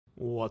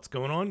What's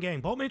going on, gang?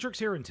 Baltmatrix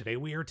here, and today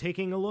we are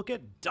taking a look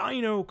at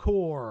Dino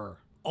Core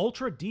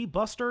Ultra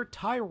D-Buster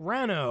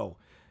TYRANNO.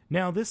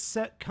 Now, this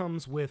set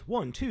comes with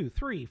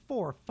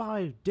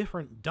 5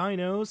 different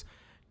dinos,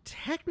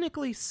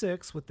 technically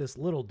 6 with this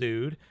little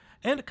dude,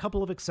 and a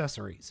couple of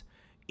accessories.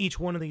 Each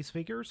one of these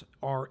figures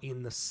are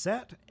in the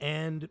set,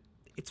 and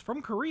it's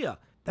from Korea.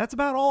 That's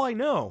about all I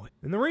know.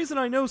 And the reason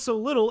I know so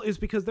little is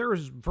because there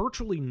is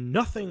virtually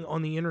nothing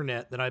on the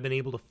internet that I've been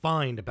able to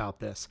find about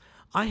this.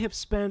 I have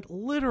spent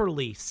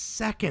literally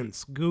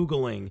seconds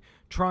Googling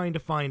trying to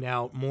find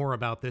out more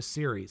about this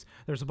series.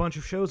 There's a bunch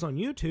of shows on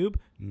YouTube,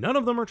 none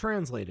of them are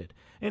translated.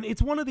 And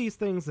it's one of these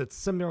things that's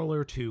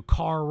similar to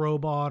Car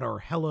Robot or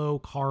Hello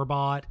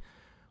Carbot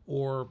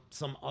or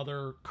some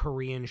other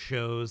Korean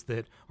shows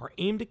that are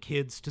aimed at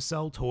kids to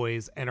sell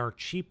toys and are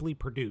cheaply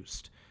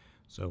produced.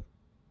 So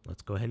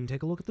let's go ahead and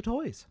take a look at the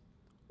toys.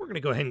 We're going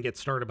to go ahead and get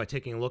started by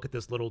taking a look at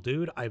this little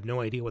dude. I have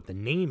no idea what the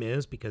name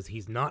is because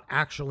he's not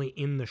actually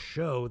in the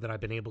show that I've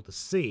been able to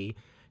see.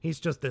 He's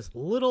just this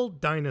little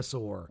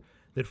dinosaur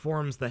that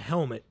forms the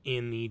helmet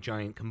in the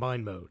giant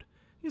combined mode.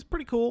 He's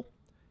pretty cool.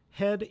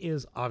 Head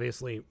is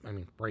obviously,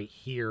 right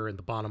here in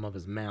the bottom of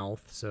his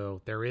mouth,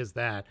 so there is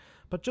that.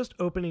 But just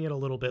opening it a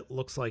little bit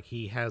looks like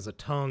he has a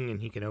tongue and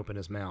he can open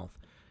his mouth.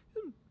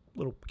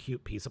 Little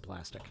cute piece of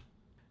plastic.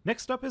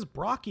 Next up is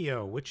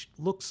Brachio, which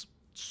looks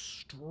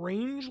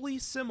strangely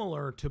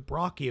similar to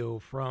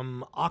Brachio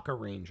from Aka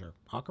Ranger.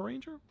 Aka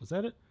Ranger? Was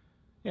that it?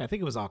 Yeah, I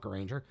think it was Aka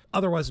Ranger.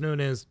 Otherwise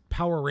known as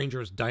Power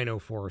Rangers Dino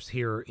Force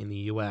here in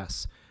the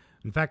US.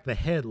 In fact, the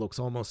head looks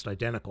almost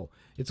identical.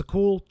 It's a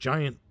cool,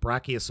 giant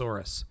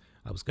Brachiosaurus.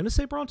 I was going to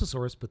say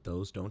Brontosaurus, but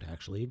those don't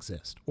actually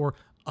exist. Or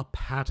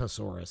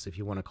Apatosaurus, if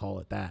you want to call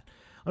it that.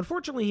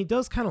 Unfortunately, he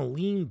does kind of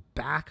lean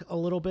back a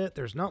little bit.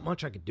 There's not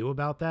much I could do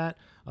about that,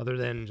 other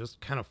than just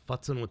kind of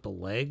futzing with the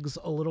legs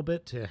a little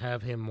bit to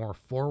have him more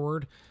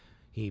forward.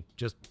 He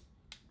just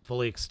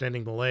fully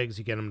extending the legs,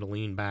 you get him to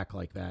lean back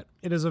like that.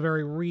 It is a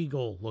very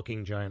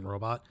regal-looking giant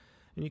robot,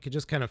 and you could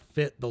just kind of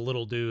fit the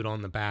little dude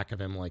on the back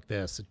of him like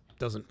this. It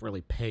doesn't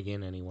really peg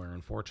in anywhere,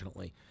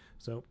 unfortunately.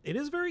 So it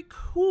is very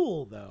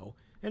cool, though,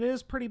 and it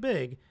is pretty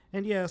big,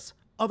 and yes,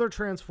 other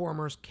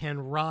Transformers can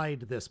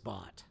ride this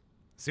bot.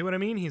 See what I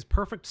mean? He's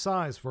perfect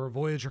size for a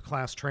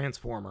Voyager-class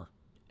Transformer.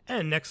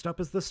 And next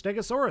up is the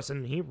Stegosaurus,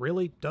 and he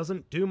really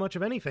doesn't do much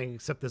of anything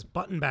except this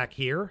button back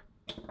here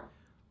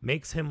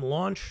makes him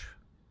launch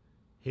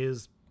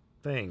his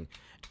thing.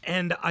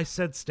 And I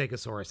said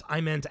Stegosaurus.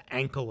 I meant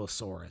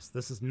Ankylosaurus.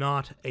 This is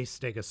not a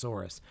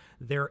Stegosaurus.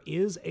 There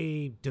is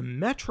a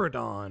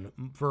Dimetrodon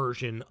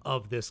version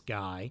of this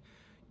guy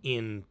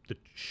in the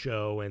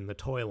show and the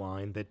toy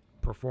line that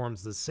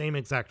performs the same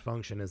exact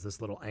function as this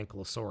little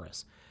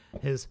Ankylosaurus.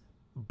 His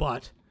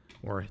butt,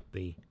 or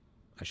I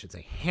should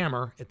say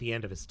hammer, at the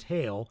end of his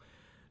tail,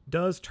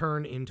 does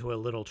turn into a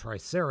little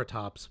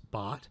Triceratops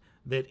bot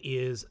that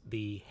is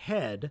the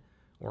head,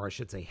 or I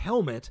should say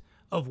helmet,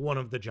 of one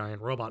of the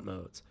giant robot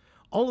modes.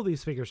 All of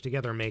these figures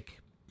together make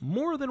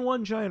more than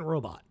one giant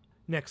robot.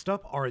 Next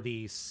up are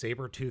the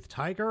saber-toothed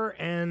tiger,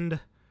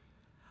 and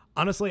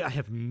honestly, I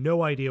have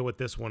no idea what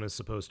this one is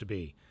supposed to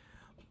be.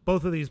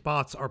 Both of these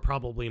bots are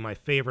probably my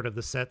favorite of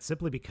the set,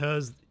 simply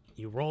because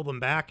you roll them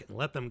back and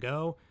let them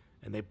go,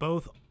 and they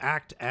both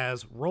act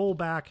as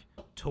rollback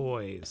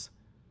toys.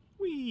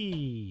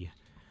 Whee!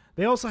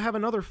 They also have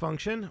another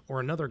function, or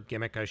another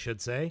gimmick I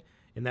should say,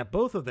 in that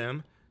both of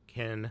them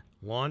can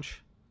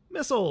launch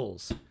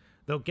missiles.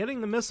 Though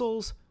getting the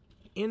missiles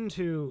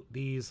into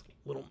these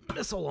little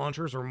missile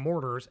launchers or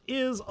mortars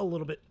is a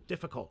little bit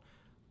difficult.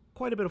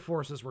 Quite a bit of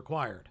force is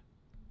required.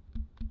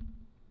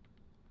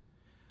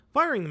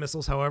 Firing the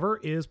missiles, however,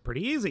 is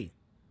pretty easy.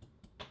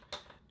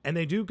 And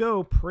they do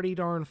go pretty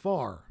darn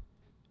far.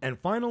 And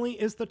finally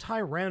is the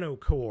TYRANNO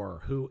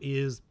Core, who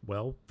is,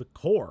 well, the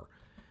core.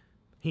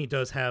 He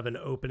does have an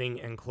opening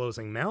and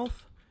closing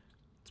mouth.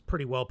 It's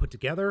pretty well put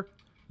together.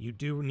 You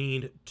do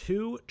need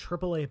 2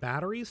 AAA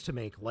batteries to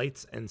make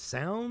lights and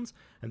sounds,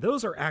 and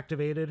those are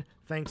activated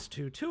thanks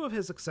to 2 of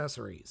his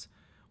accessories.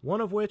 One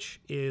of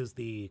which is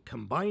the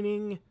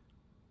combining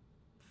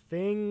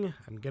thing.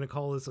 I'm going to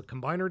call this a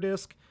combiner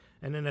disc,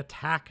 and an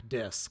attack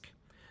disc.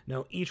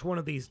 Now, each one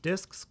of these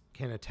discs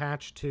can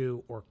attach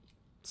to or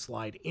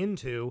slide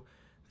into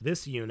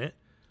this unit,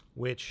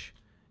 which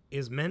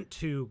is meant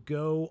to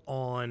go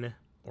on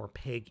or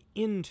peg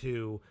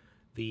into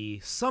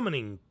the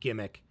summoning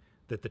gimmick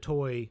that the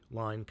toy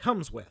line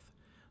comes with.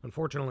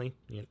 Unfortunately,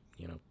 you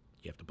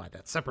have to buy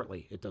that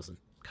separately. It doesn't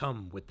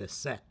come with this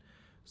set.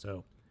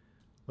 So,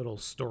 little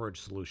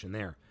storage solution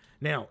there.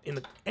 Now,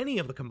 in any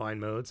of the combined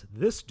modes,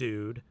 this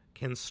dude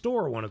can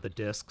store one of the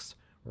discs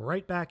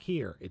right back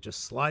here. It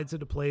just slides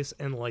into place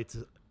and lights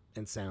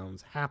and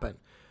sounds happen.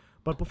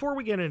 But before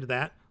we get into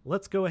that,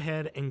 let's go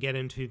ahead and get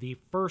into the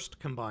first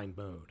combined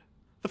mode.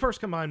 The first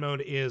combined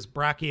mode is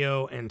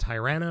Brachio and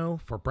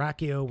TYRANNO. For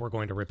Brachio, we're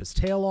going to rip his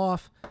tail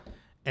off,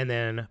 and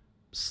then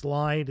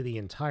slide the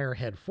entire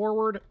head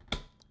forward,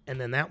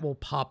 and then that will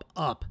pop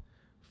up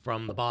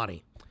from the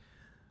body.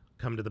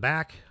 Come to the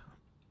back,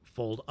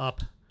 fold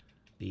up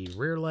the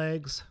rear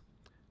legs,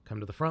 come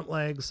to the front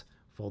legs,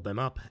 fold them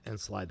up, and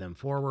slide them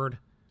forward.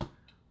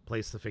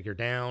 Place the figure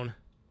down,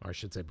 or I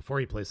should say before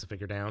you place the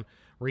figure down,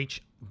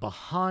 reach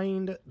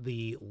behind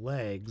the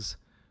legs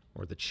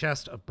or the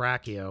chest of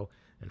Brachio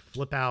and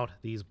flip out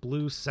these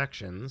blue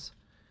sections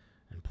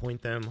and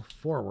point them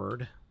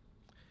forward.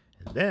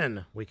 And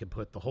then we can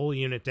put the whole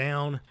unit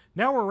down.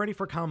 Now we're ready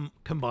for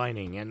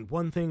combining, and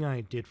one thing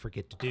I did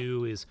forget to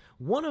do is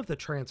one of the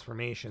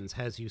transformations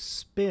has you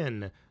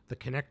spin the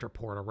connector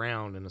port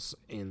around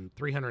in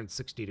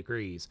 360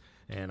 degrees,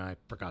 and I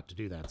forgot to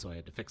do that, so I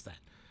had to fix that.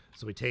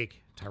 So we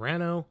take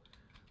Tyranno,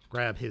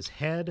 grab his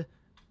head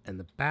and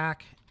the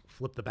back,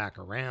 flip the back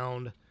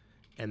around,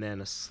 and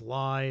then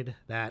slide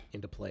that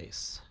into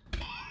place.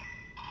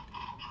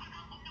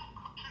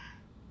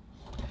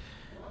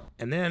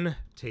 And then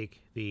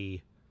take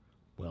the,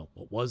 well,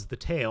 what was the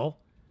tail,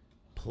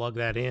 plug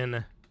that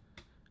in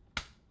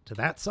to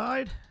that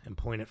side and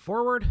point it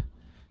forward.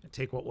 And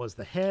take what was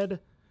the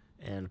head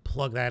and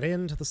plug that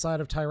into the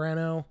side of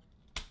Tyranno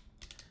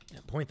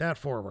and point that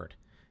forward.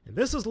 And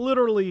this is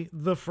literally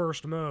the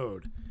first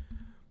mode.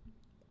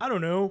 I don't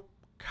know,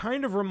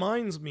 kind of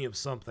reminds me of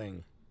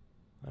something.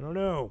 I don't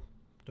know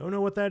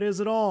what that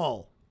is at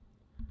all.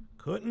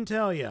 Couldn't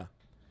tell you.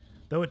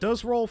 Though it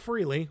does roll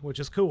freely, which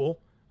is cool.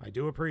 I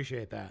do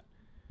appreciate that.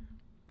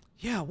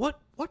 Yeah,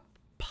 what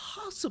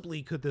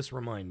possibly could this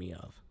remind me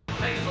of?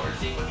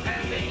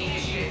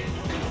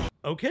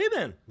 Okay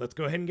then, let's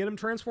go ahead and get him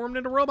transformed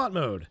into robot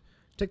mode.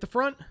 Take the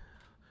front,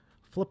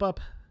 flip up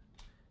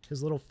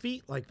his little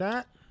feet like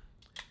that,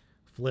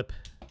 flip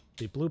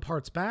the blue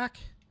parts back,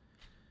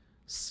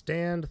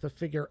 stand the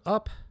figure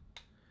up,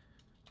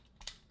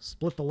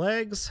 split the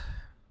legs,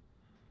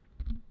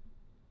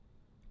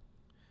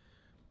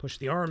 push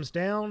the arms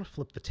down,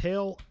 flip the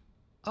tail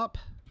up,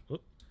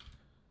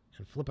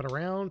 and flip it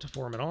around to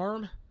form an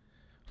arm.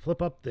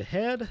 Flip up the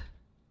head,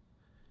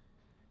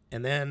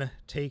 and then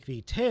take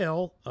the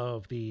tail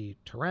of the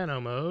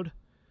Tyranno mode,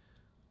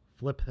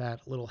 flip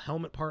that little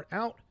helmet part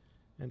out,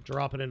 and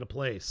drop it into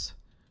place.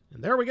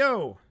 And there we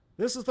go!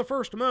 This is the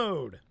first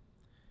mode.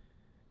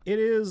 It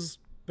is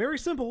very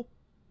simple,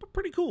 but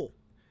pretty cool.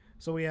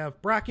 So we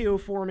have Brachio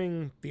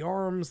forming the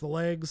arms, the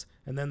legs,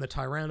 and then the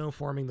Tyranno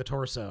forming the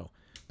torso.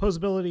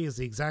 Posability is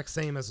the exact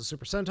same as the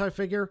Super Sentai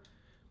figure.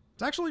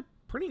 It's actually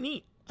pretty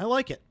neat. I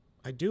like it.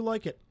 I do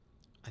like it.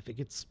 I think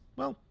it's,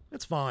 well,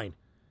 it's fine.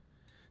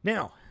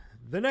 Now,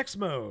 the next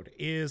mode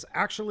is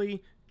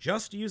actually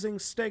just using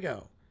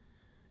Stego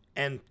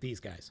and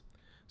these guys.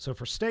 So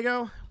for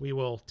Stego, we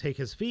will take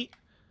his feet,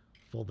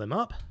 fold them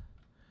up,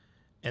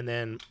 and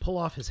then pull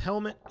off his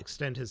helmet,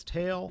 extend his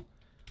tail,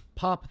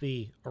 pop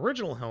the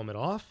original helmet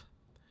off,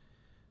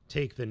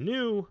 take the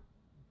new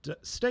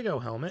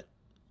Stego helmet,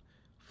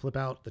 flip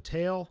out the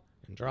tail,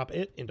 and drop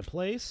it into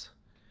place,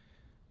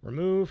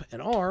 remove an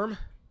arm,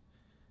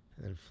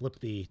 and then flip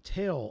the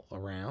tail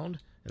around,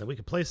 and then we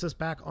can place this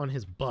back on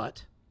his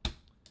butt,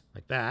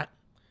 like that,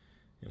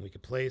 and we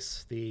could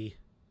place the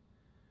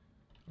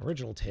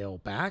original tail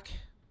back,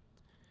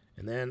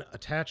 and then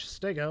attach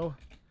Stego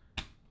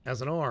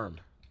as an arm.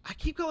 I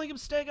keep calling him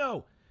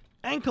Stego!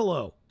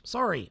 Ankylo!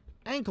 Sorry,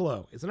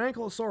 Ankylo. It's an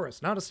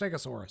Ankylosaurus, not a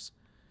Stegosaurus.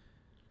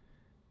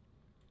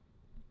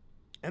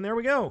 And there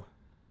we go.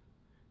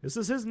 This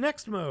is his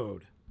next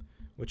mode,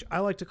 which I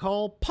like to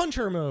call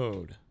Puncher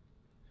mode,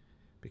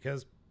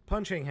 because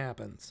punching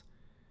happens.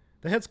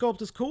 The head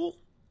sculpt is cool.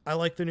 I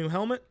like the new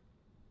helmet.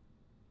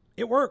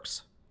 It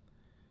works.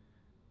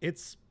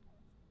 It's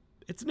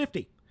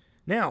nifty.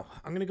 Now,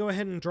 I'm going to go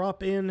ahead and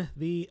drop in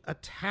the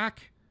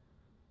attack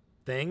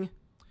thing,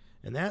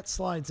 and that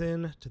slides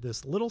in to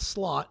this little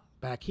slot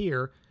back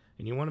here,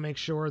 and you want to make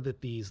sure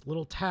that these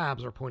little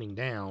tabs are pointing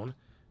down,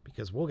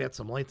 because we'll get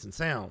some lights and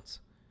sounds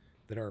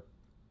that are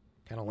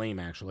kind of lame,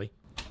 actually.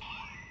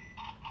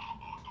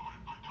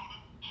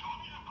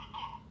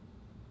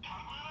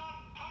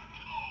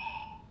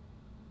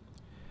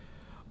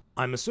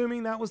 I'm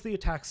assuming that was the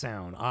attack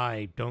sound.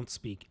 I don't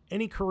speak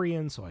any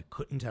Korean, so I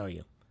couldn't tell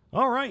you.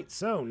 Alright,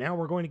 so now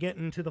we're going to get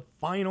into the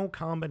final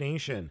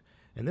combination.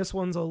 And this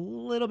one's a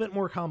little bit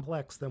more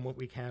complex than what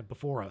we had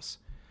before us.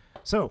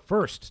 So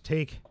first,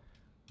 take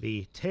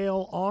the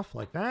tail off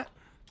like that.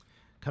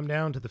 Come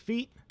down to the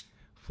feet.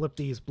 Flip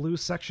these blue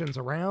sections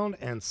around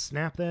and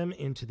snap them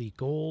into the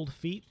gold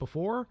feet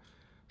before.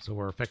 So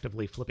we're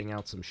effectively flipping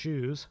out some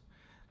shoes.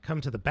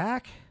 Come to the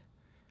back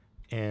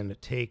and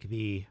take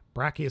the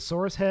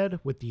Brachiosaurus head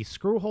with the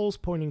screw holes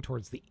pointing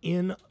towards the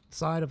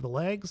inside of the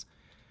legs.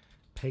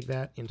 Peg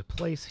that into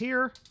place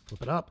here,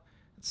 flip it up,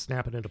 and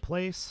snap it into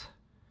place.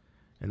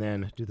 And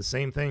then do the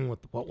same thing with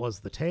what was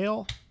the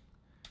tail.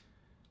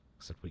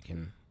 Except we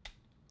can,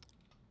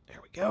 there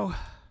we go.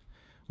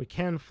 We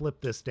can flip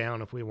this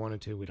down if we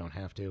wanted to, we don't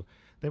have to.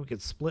 Then we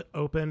could split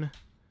open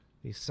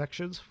these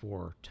sections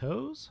for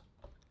toes.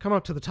 Come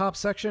up to the top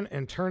section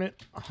and turn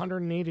it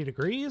 180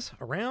 degrees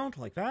around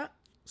like that.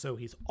 So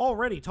he's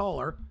already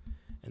taller.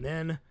 And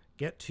then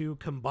get to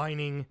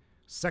combining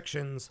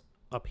sections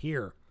up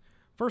here.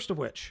 First of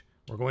which,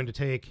 we're going to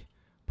take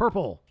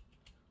purple,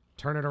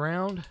 turn it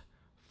around,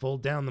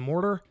 fold down the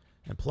mortar,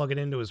 and plug it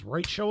into his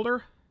right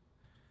shoulder.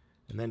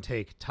 And then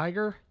take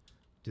Tiger,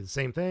 do the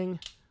same thing,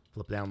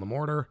 flip down the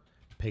mortar,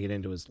 peg it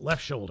into his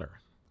left shoulder.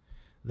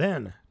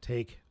 Then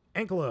take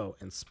Ankylo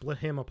and split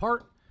him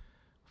apart,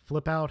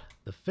 flip out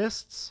the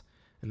fists,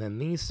 and then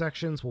these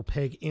sections will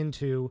peg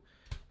into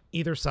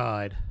either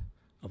side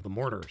of the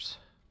mortars,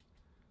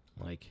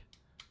 like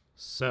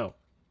so.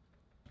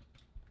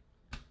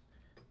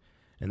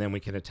 And then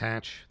we can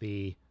attach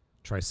the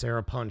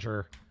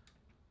Triceratops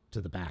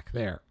to the back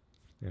there.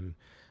 And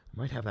I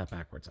might have that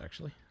backwards,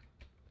 actually.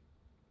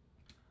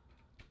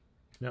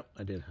 Nope,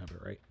 I did have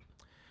it right.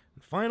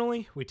 And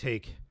finally, we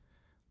take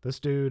this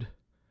dude,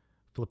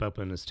 flip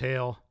open his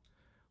tail,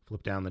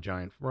 flip down the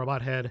giant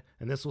robot head,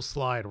 and this will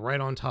slide right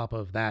on top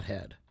of that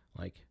head,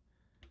 like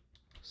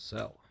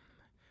so.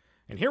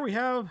 And here we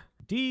have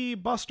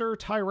BUSTER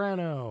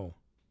TYRANNO.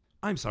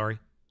 I'm sorry,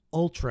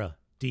 Ultra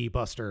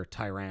BUSTER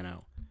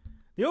TYRANNO.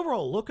 The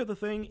overall look of the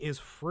thing is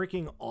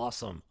freaking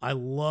awesome. I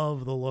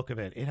love the look of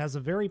it. It has a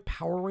very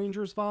Power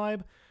Rangers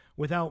vibe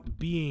without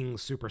being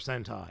Super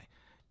Sentai.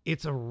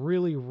 It's a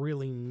really,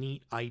 really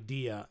neat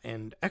idea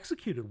and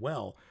executed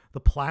well. The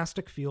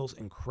plastic feels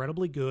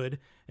incredibly good,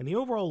 and the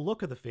overall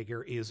look of the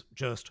figure is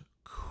just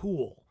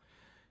cool.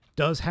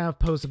 Does have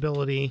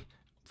posability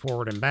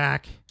forward and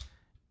back,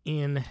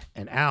 in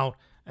and out,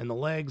 and the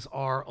legs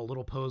are a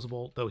little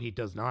posable, though he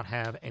does not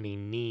have any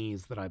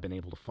knees that I've been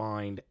able to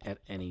find at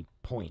any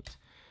point.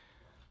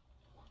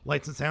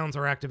 Lights and sounds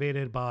are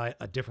activated by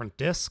a different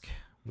disc.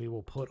 We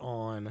will put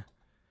on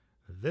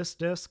this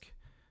disc,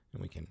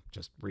 and we can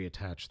just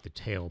reattach the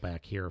tail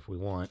back here if we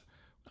want.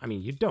 I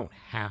mean, you don't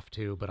have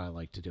to, but I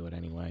like to do it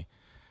anyway.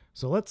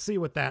 So let's see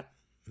what that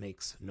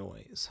makes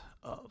noise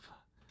of.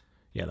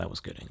 Yeah, that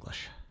was good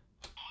English.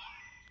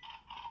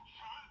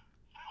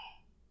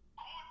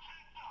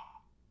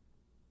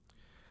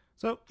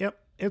 So, yep,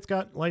 it's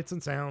got lights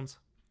and sounds.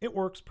 It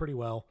works pretty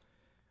well.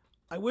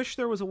 I wish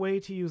there was a way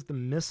to use the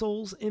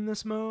missiles in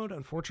this mode.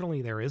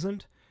 Unfortunately, there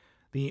isn't.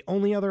 The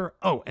only other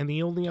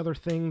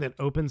thing that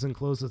opens and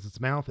closes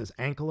its mouth is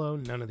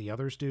Ankylo. None of the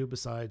others do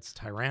besides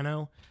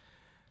TYRANNO.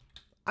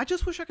 I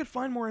just wish I could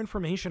find more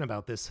information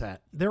about this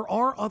set. There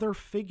are other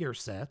figure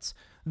sets,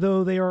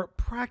 though they are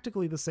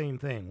practically the same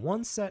thing.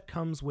 One set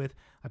comes with,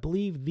 I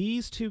believe,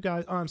 these two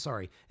guys. Oh, I'm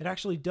sorry. It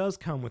actually does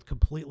come with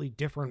completely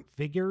different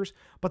figures,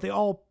 but they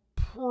all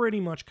pretty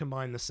much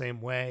combine the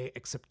same way,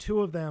 except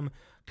two of them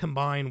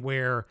combine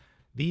where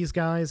these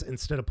guys,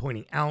 instead of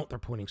pointing out, they're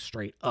pointing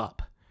straight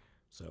up.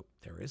 So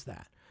there is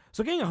that.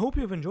 So gang, I hope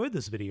you've enjoyed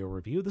this video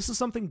review. This is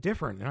something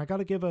different, and I got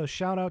to give a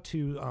shout out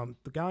to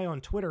the guy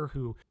on Twitter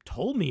who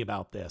told me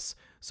about this.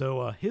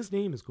 So his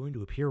name is going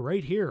to appear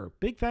right here.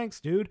 Big thanks,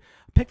 dude.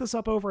 Pick this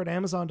up over at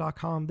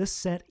Amazon.com. This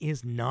set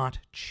is not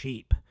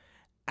cheap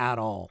at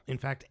all. In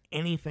fact,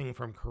 anything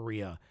from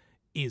Korea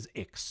is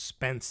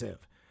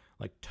expensive.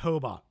 Like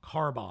Tobot,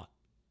 Carbot,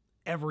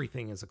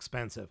 everything is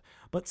expensive.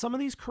 But some of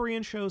these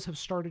Korean shows have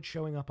started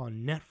showing up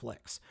on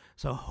Netflix.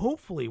 So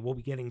hopefully we'll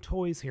be getting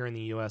toys here in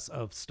the US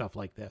of stuff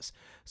like this.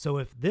 So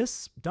if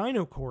this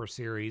Dino Core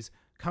series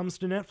comes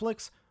to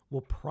Netflix, we'll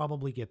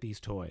probably get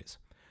these toys.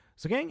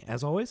 So gang,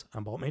 as always,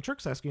 I'm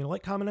Baltmatrix, asking you to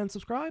like, comment, and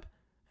subscribe,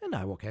 and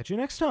I will catch you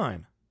next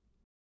time.